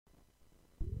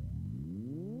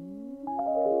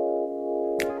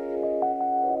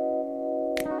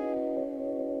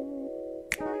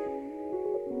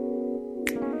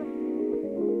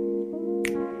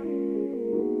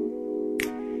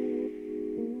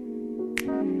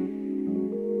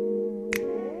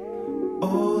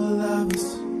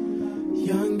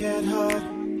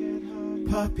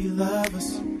puppy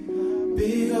lovers,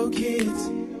 big old kids,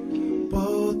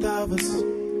 both of us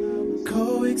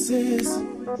coexist,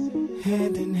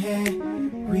 hand in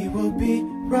hand, we will be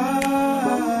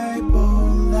right,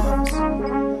 both lovers,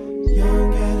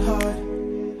 young at heart,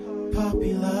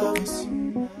 puppy lovers,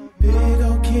 big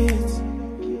old kids,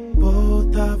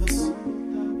 both of us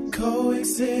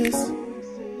coexist,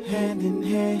 hand in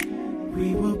hand,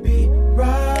 we will be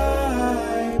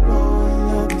right, both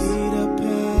lovers, Peter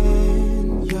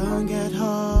Pan, young at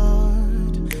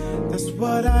heart, that's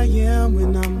what I am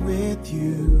when I'm with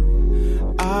you.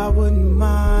 I wouldn't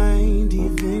mind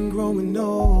even growing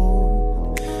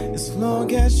old, as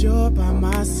long as you're by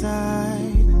my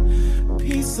side.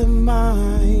 Peace of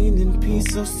mind and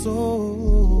peace of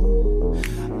soul.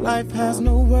 Life has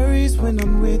no worries when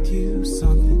I'm with you.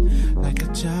 Something like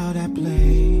a child at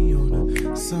play on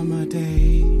a summer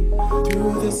day.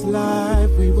 Through this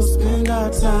life we will spend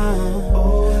our time,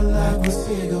 oh, like we're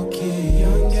big old kids,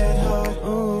 young at heart,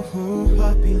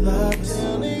 puppy lovers,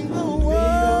 telling the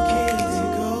world,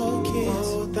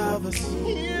 both of us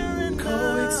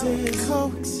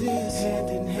coexist, hand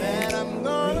in hand. And I'm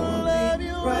gonna love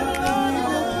you right.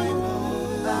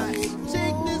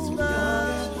 Take this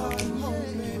ride.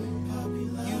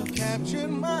 You captured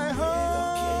my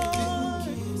heart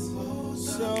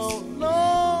so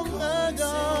long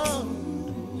ago.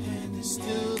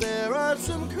 Still, there are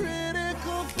some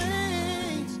critical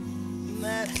things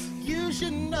that you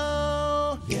should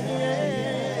know.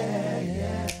 Yeah.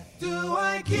 Do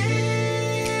I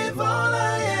give all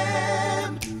I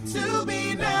am to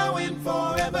be now and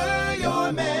forever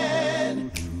your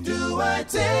man? Do I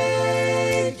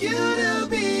take you to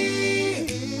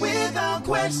be without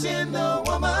question the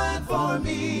woman for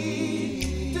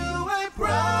me? Do I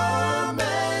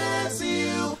promise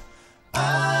you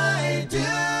I do?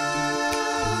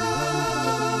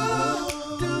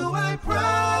 Do I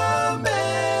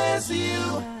promise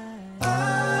you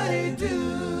I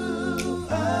do?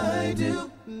 I do.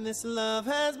 This love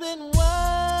has been worth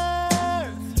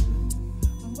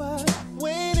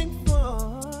waiting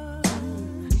for.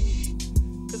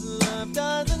 'Cause love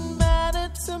doesn't matter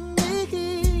to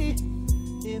me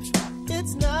if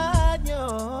it's not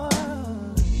yours.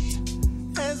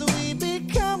 As we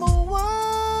become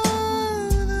one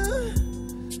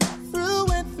through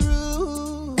and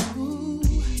through,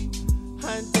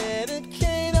 I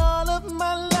dedicate all of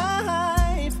my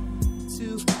life to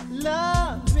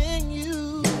loving you.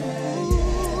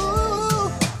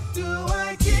 Do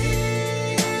I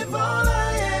give all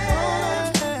I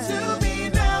am to be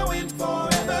now and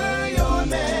forever your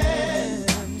man?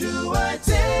 Do I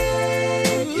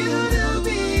take you to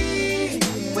be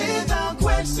without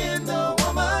question the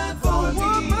woman for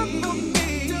me?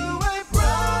 Do I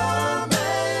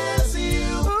promise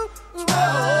you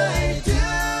I do?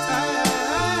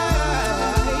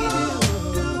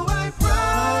 Do I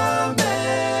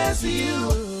promise you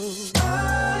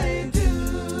I do?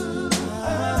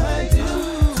 I do.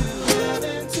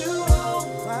 Heaven to home.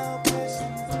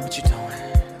 What you doing?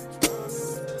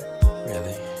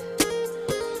 Really?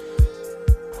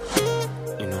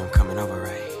 You know I'm coming over,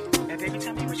 right? Now, baby,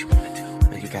 tell me what you wanna do.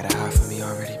 Like you got a heart for me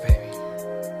already, baby.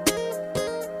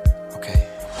 Okay.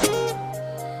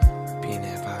 Be in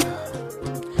there about,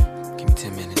 give me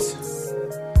 10 minutes.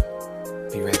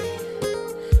 Be ready.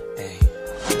 Hey,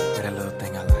 got a little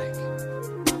thing I like.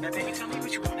 Now, baby, tell me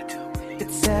what you wanna do.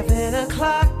 It's 7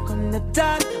 o'clock on the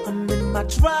dot. I'm in my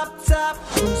drop top,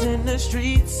 cruising the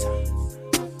streets.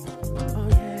 Oh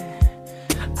yeah,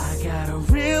 I got a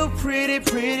real pretty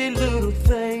little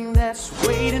thing that's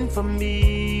waiting for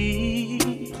me.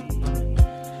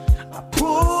 I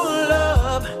pull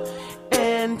up,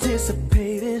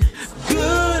 anticipating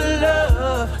good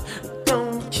love.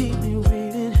 Don't keep me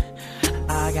waiting.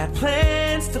 I got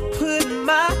plans to put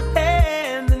my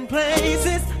hand in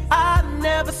places I've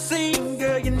never seen.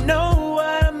 Girl, you know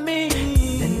what I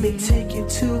mean. Let me take you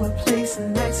to a place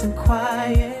nice and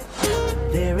quiet.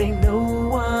 There ain't no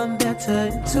one there to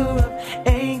interrupt.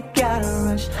 Ain't gotta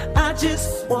rush. I just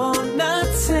wanna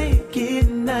take it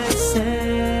nice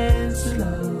and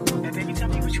slow. Now, baby, tell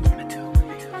me what you wanna do.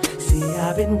 See,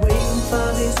 I've been waiting for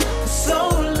this for so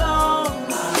long.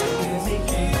 We're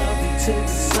making love until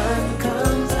the sun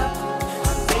comes up.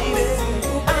 Baby,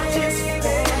 I just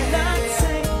wanna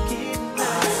take it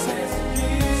nice and slow.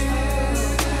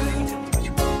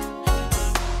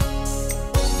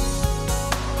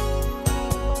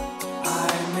 I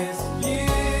miss you.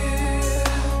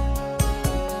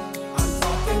 I'm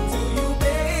talking to you,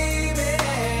 baby.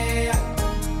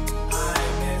 I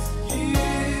miss you.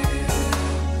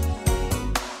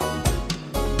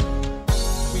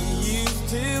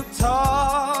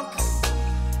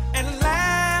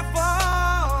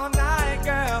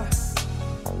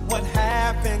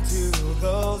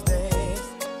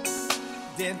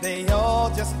 did they all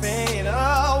just fade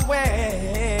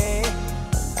away?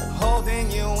 Holding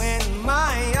you in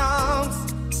my arms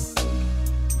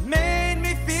made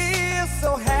me feel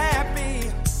so happy.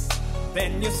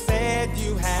 Then you said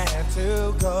you had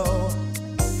to go.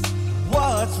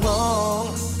 What's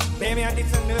wrong? Baby, I need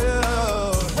to know.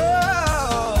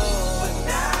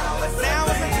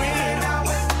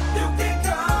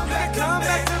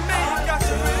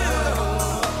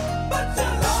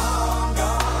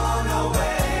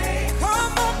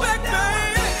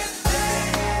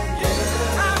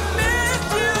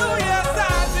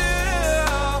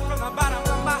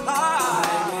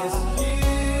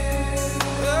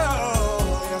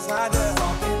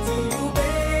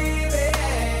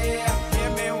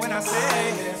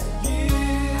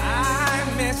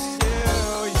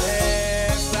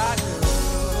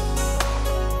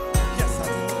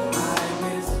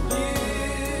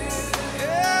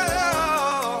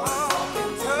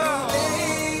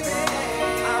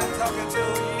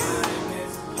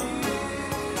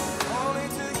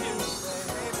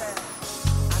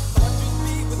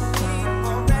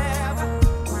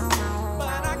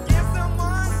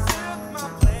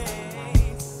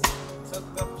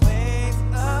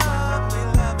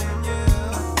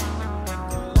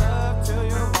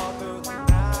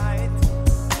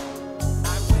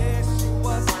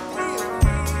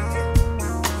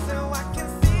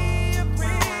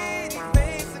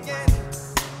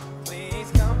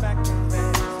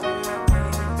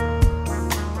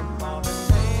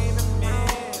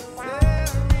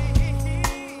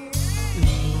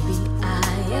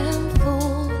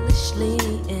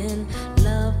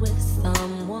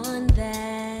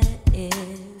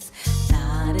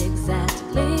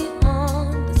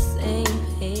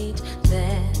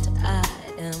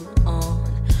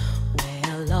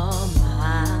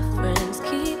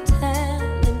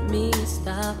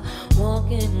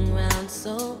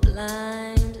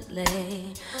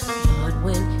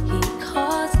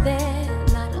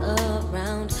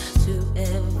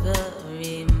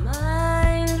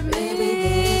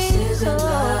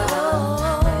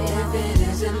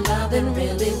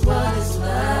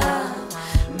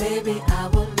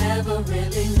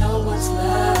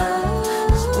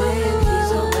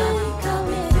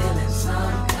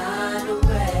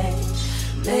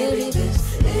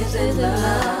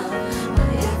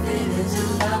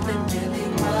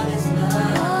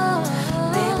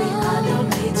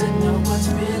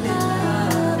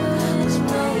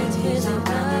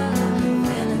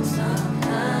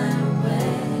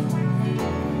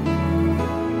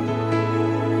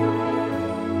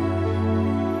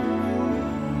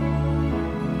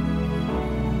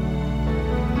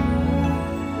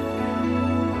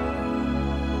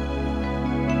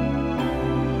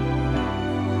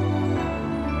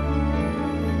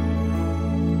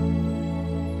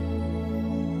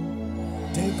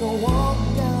 Take a walk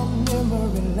down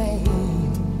memory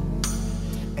lane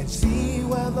and see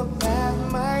where the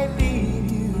path might lead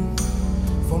you.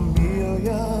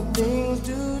 Familiar things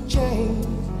do change,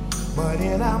 but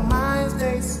in our minds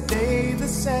they stay the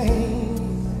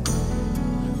same.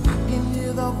 I can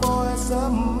hear the voice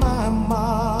of my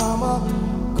mama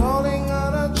calling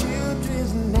out her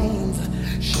children's names.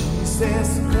 She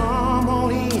says, come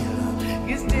on in,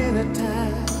 it's dinner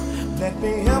time. Let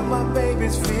me help my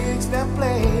babies fix their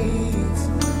place.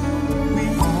 We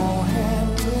all have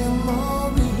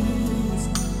memories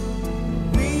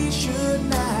we should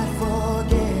not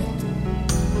forget.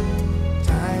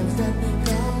 Times that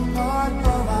become part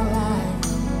of our life.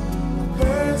 A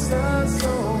person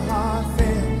so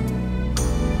heartfelt.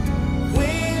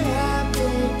 When I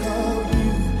think of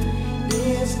you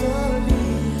instantly,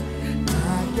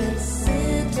 I get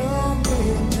sentimental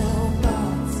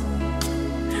thoughts.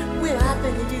 When I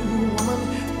think of you, woman,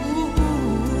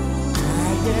 I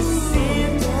get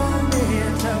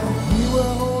sentimental. We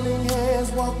were holding hands,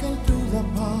 walking through the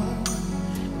park.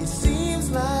 It seems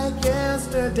like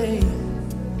yesterday.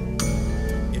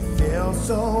 It felt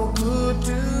so good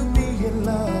to be in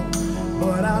love,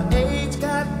 but our age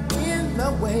got in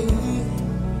the way.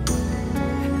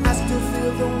 I still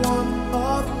feel the warmth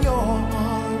of your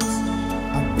arms,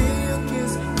 a big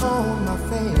kiss on my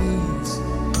face.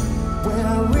 When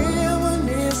I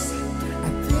reminisce, I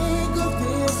think of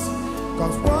this,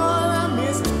 'cause what I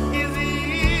miss is you.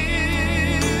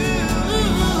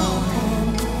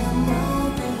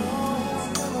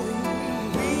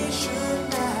 We should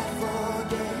not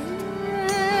forget.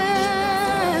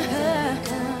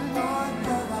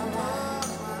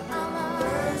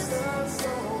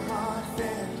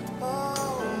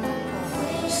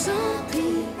 Some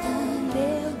people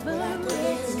never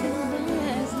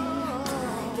recognize it.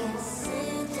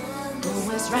 Who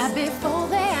was right before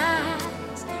they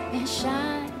that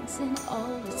shines in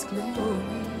all its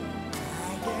glory.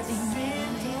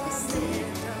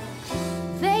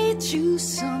 They choose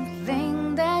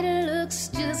something that looks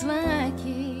just like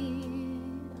it,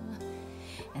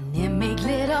 and then make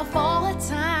glitter for a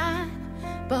time,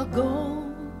 but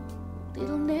gold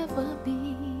it'll never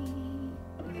be.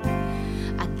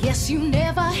 I guess you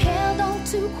never held on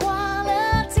to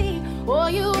quality, or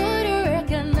you would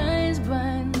recognize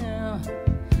by now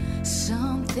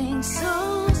something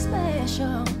so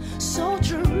special, so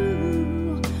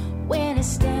true, when it's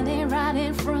standing right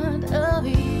in front of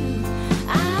you.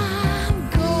 I'm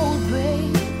gold,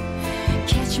 babe.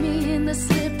 Catch me in the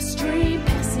slipstream,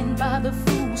 passing by the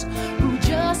fools who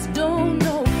just don't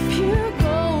know. Pure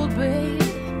gold, babe.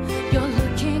 You're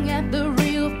looking at the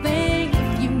real thing.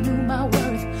 If you knew my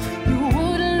worth, you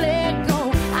wouldn't let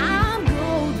go. I'm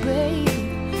gold,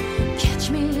 babe. Catch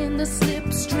me in the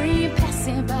slipstream,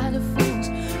 passing by the fools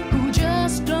who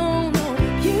just don't know.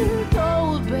 Pure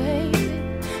gold, babe.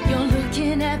 You're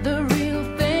looking at the real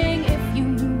thing. If you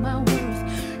knew my worth,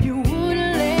 you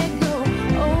wouldn't let go.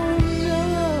 Oh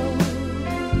no.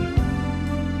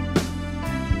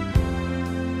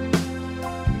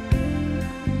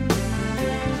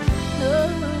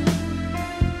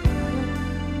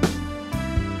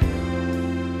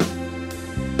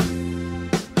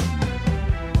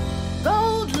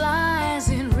 Gold lies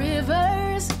in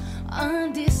rivers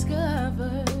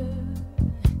undiscovered,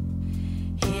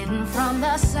 hidden from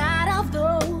the sight of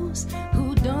those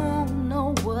who don't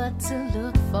know what to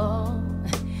look for,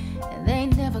 and they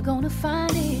never gonna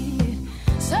find it.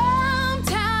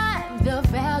 Sometimes the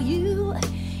value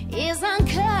is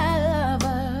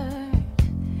uncovered,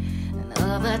 and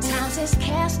other times it's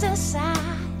cast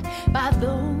aside by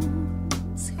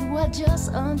those who are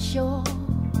just unsure.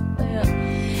 Well,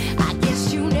 I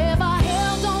guess you never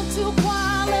held on to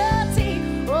quality,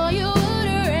 or you would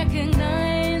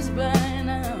recognize by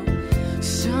now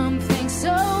something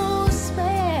so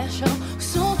special,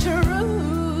 so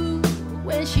true,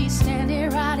 when she's standing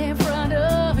right in front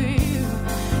of you.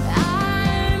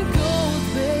 I'm gold,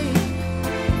 babe.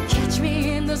 Catch me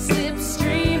in the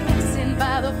slipstream, passing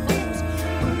by the fools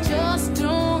who just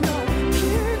don't know.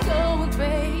 Pure gold,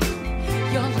 babe.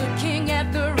 You're looking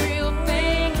at the real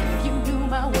thing. If you knew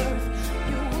my worth,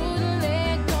 you wouldn't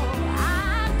let go.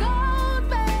 I'm gold,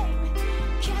 babe.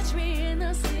 Catch me in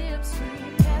the slipstream,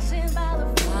 passing by the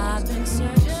fools. I've been who just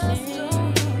searching don't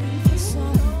know. for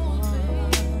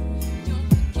someone. You're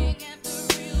looking at the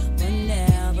real thing.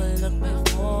 Never look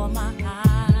before my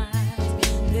eyes.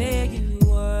 There you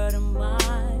were to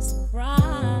my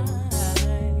surprise.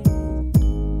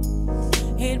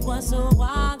 It was so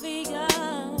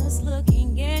obvious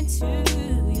looking into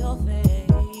your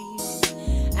face.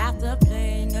 After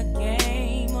playing a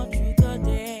game of truth or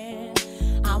dare,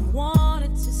 I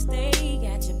wanted to stay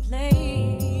at your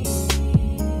place.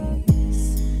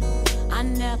 I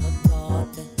never thought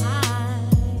that I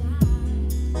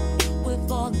would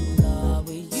fall in love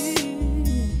with you,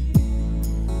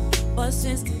 but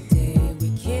since the day we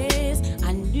kissed,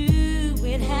 I knew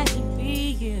it had to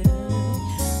be you.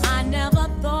 I never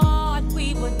thought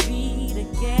we would be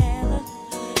together.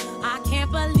 I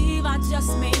can't believe I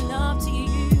just made love to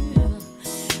you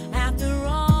after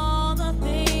all the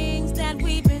things that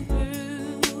we've been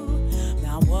through.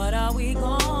 Now what are we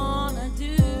gonna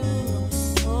do?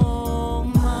 Oh,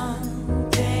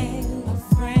 Monday, a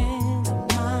friend of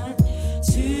mine.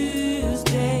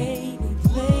 Tuesday, we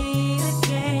played a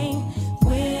game.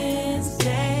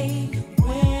 Wednesday,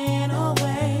 went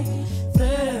away.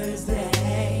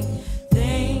 Thursday,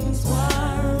 things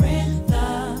weren't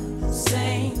the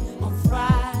same. On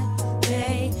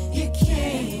Friday, you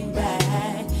came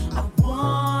back. I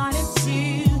wanted to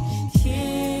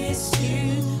kiss you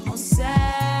on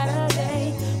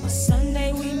Saturday, but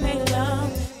Sunday we made love.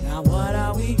 Now what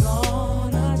are we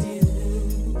gonna do?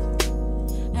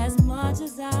 As much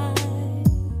as I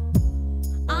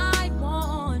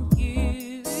want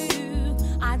you,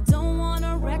 I don't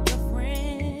wanna wreck a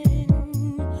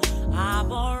friend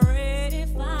I've already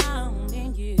found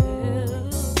in you.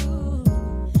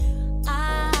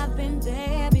 I've been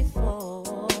there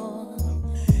before,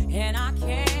 and I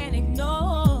can't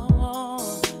ignore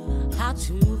how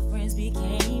two friends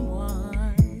became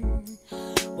one,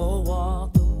 or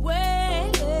walked away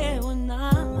with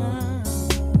none.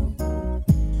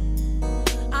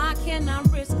 I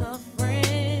cannot risk a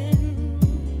friend,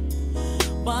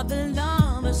 but the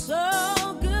love is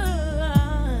so good.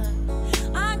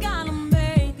 I gotta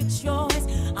make a choice.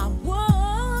 I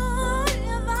would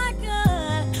if I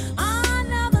could. I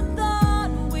never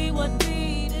thought we would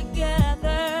be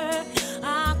together.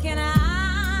 How can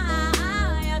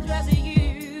I address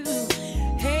you?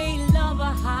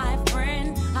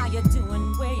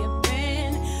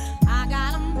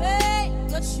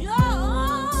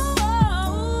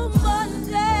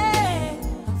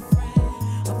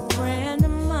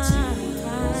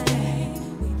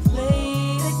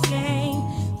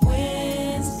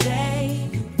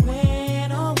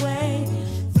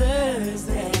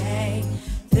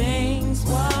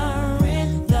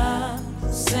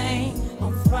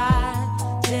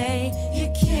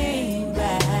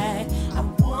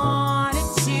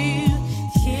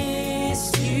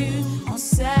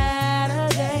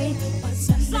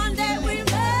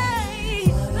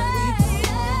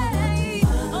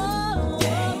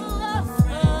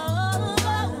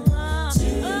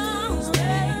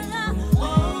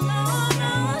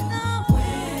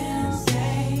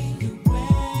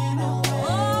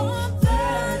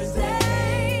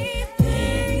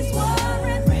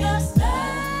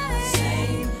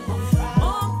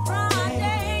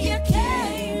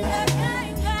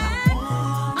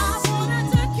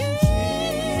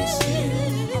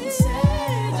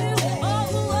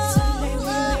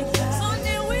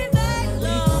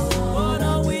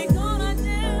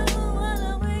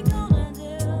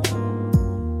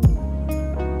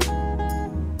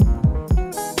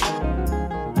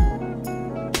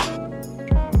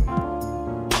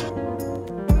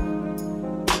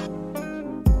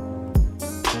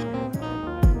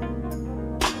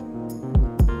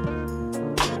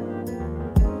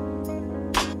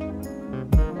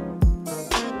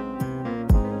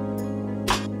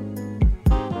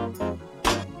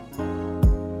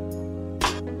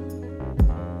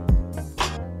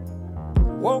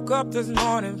 Woke up this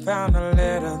morning, found a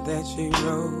letter that she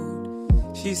wrote.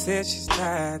 She said she's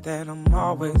tired, that I'm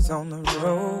always on the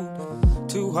road.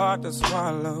 Too hard to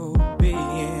swallow,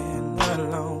 being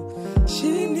alone.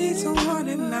 She needs someone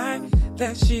at night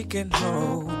that she can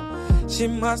hold. She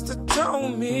must have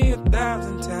told me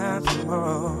 1,000 times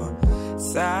more.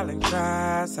 Silent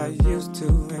cries I used to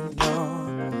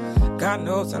ignore. God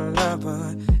knows I love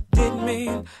her, didn't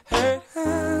mean hurt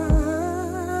her.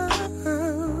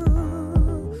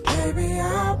 Baby,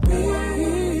 I'll be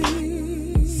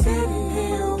sitting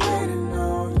here waiting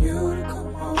on you to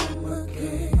come home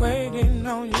again. Waiting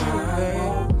on you,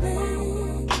 baby.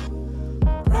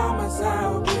 Promise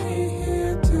I'll be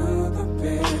here to the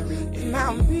very end. And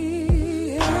I'll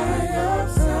be by your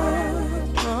side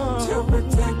to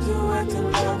protect you and to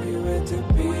love you and to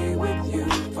be with you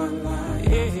for life.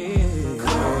 Yeah.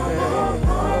 Come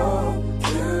home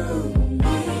to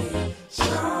me,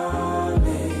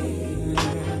 Charlie.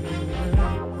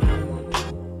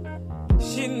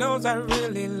 She knows I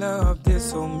really love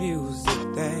this whole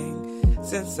music thing.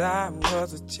 Since I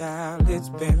was a child, it's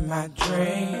been my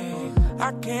dream.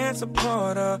 I can't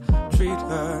support her, treat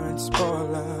her and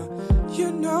spoil her.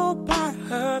 You know, buy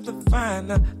her the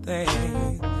finer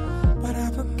thing. But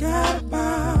I forgot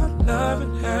about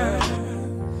loving her.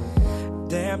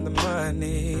 Damn the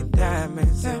money,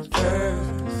 diamonds and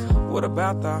furs. What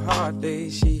about the hard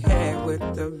days she had with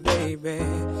the baby?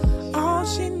 All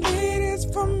she needs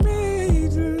is for me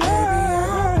to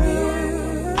love. Baby,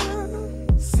 I'll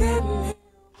be sitting here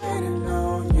waiting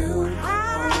on you.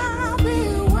 I'll be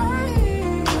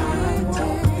waiting.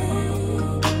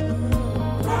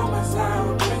 Promise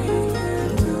I'll be here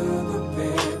to the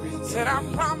very end. Said I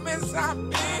promise I'll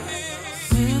be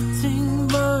here. Sitting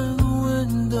by the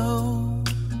window,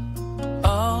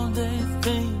 all day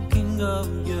thinking of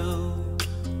you,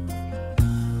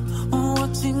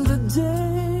 watching the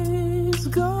days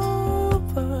go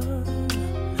by.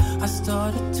 I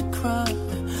started to cry,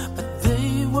 but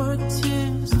they were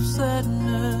tears of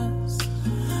sadness.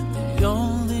 They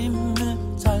only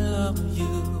meant I love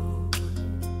you.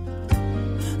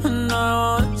 And I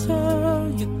wanna tell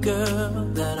you, girl,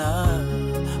 that I'll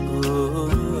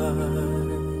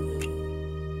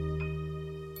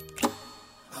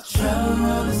travel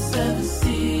all the 7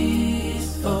 seas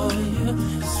for you.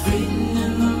 It's written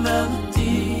in the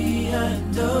melody, I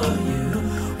adore you.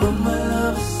 Oh, my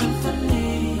love, a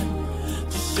symphony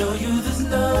to show you there's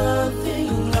nothing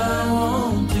I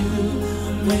won't do.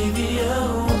 Maybe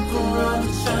I'll walk around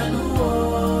the China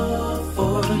wall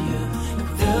for you. If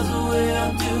there's a way,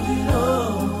 I'll do it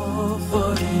all for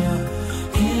you.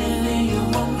 Anything you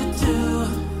want me to,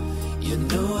 you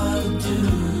know I'll do.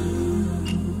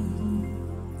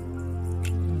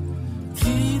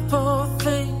 People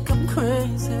think I'm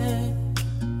crazy.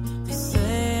 They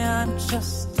say I'm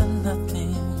just a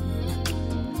nothing,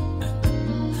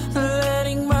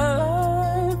 letting my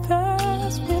life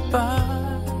pass me by,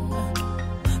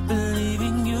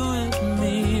 believing you with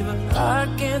me. But I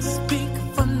can't speak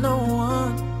for no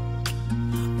one.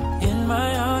 In my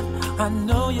heart, I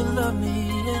know you love me,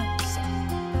 yes.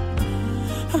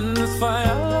 And that's why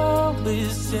I'll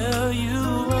always tell you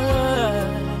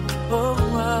why. Oh,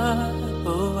 why,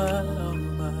 oh, why, oh,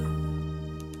 why.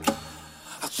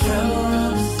 I'll travel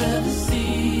around the 7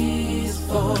 seas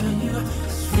for you.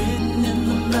 It's written in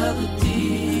the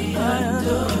melody, I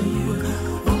adore you.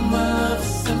 Oh, my love, a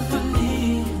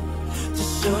symphony to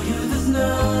show you there's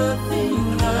nothing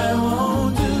I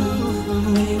won't do.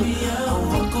 Maybe I'll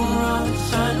walk around the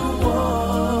China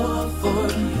wall for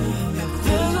you. If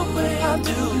there's a way, I'll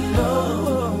do it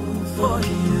all for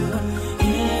you.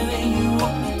 Anything you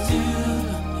want me to,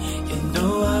 you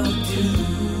know I will do.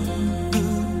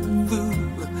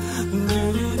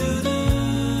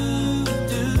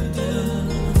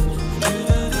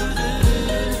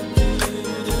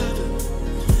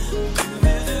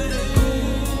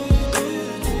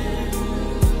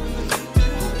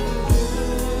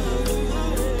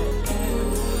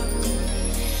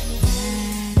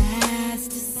 Badass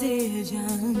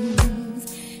decisions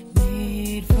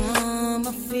made from a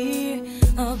fear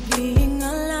of being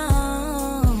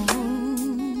alone,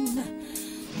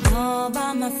 all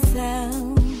by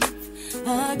myself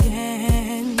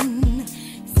again,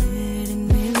 sitting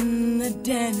in the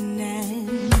den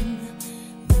and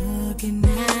looking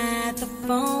at the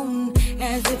phone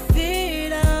as if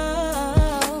it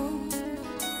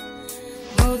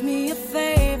owes me a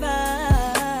favor.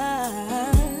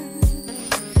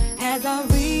 As I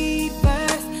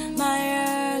reverse my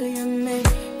earlier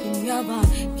making of a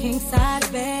king-size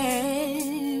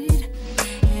bed,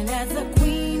 and as a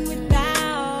queen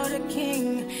without a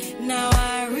king, now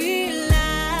I realize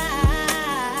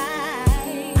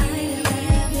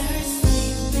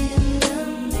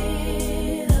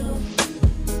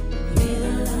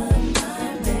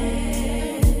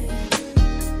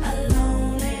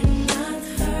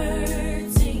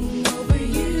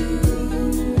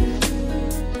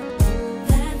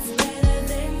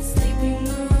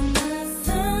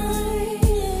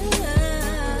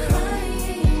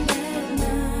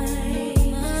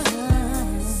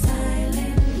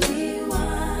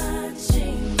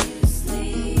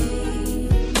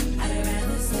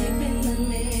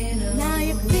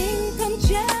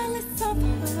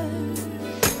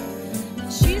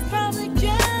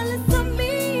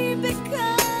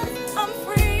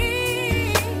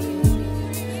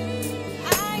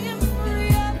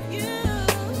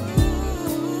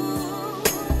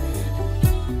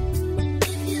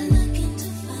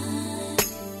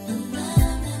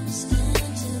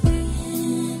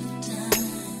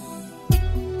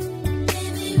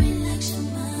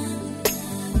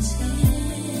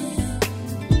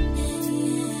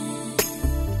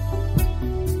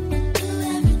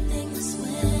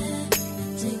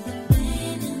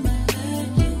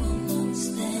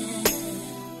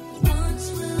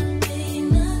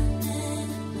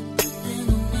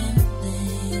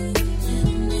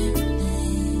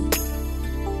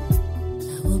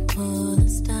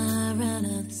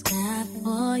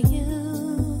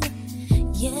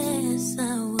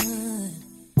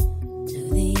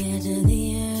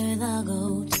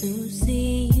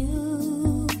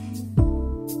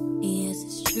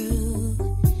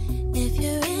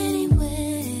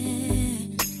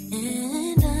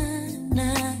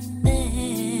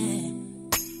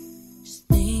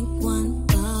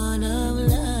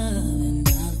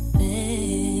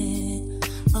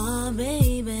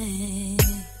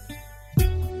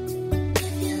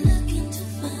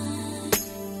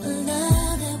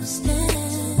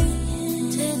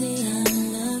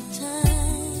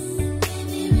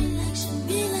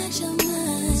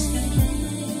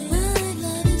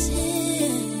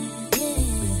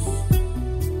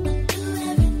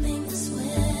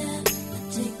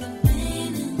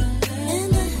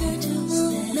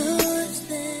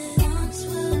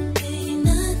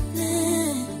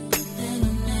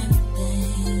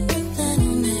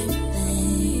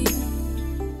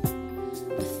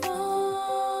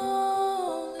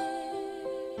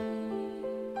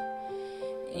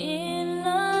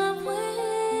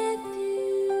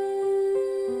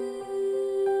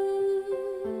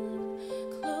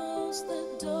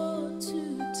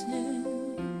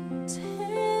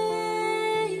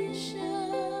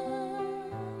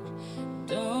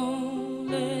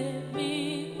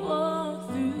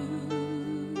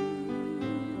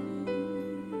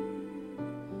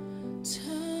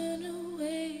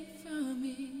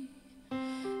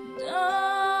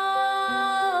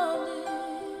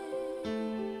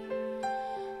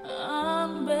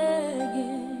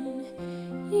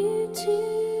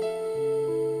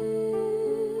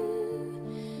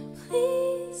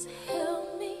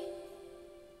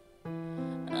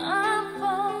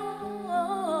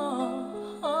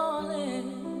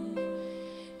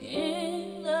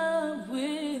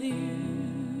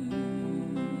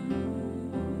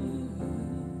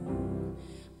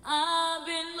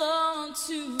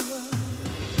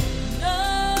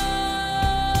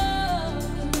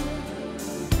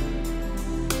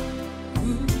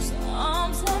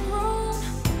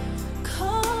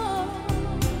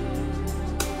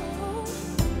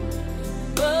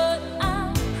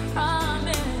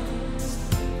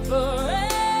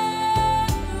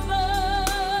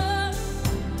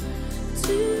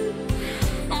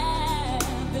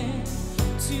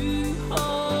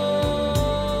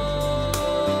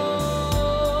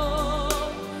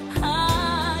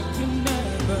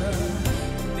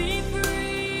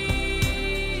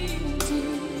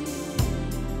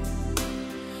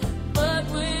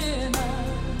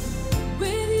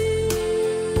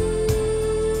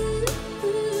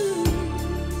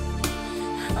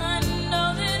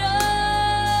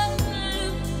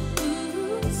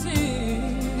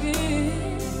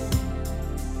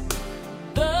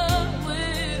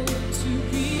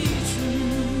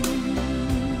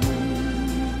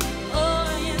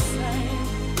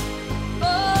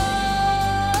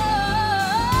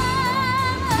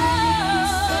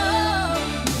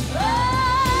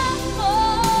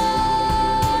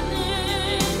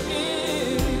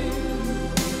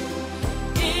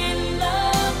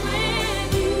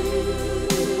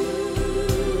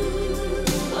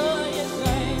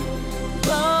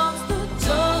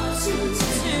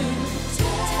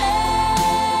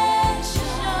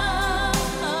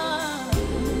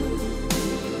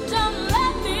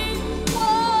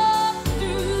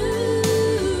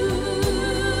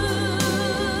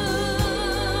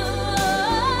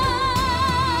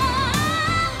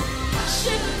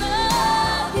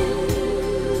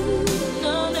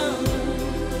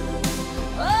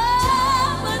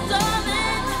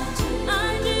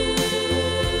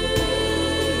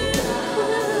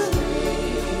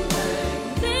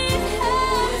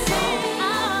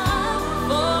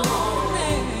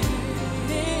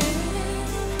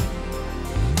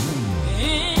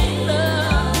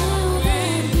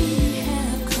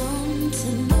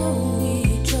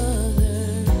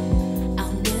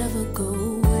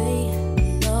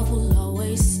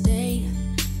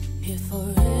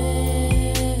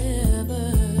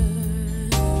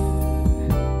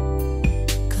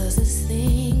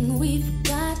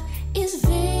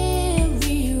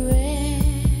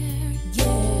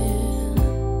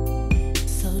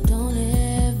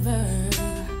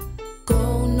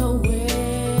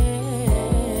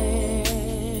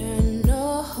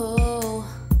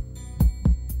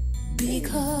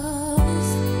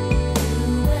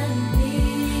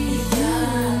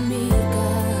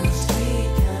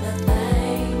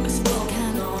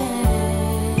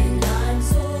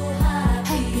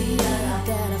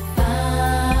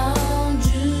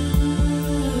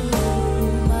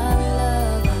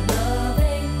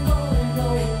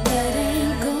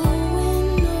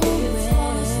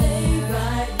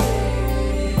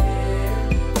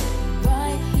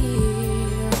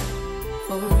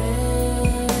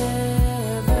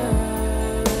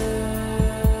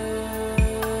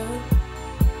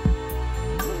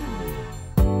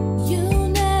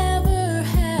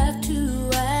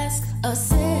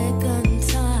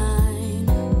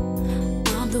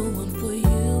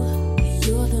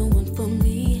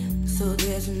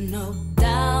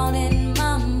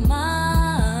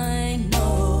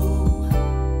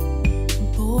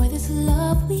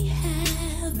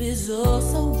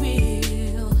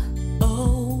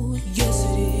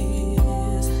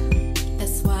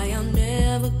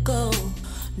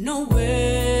nowhere.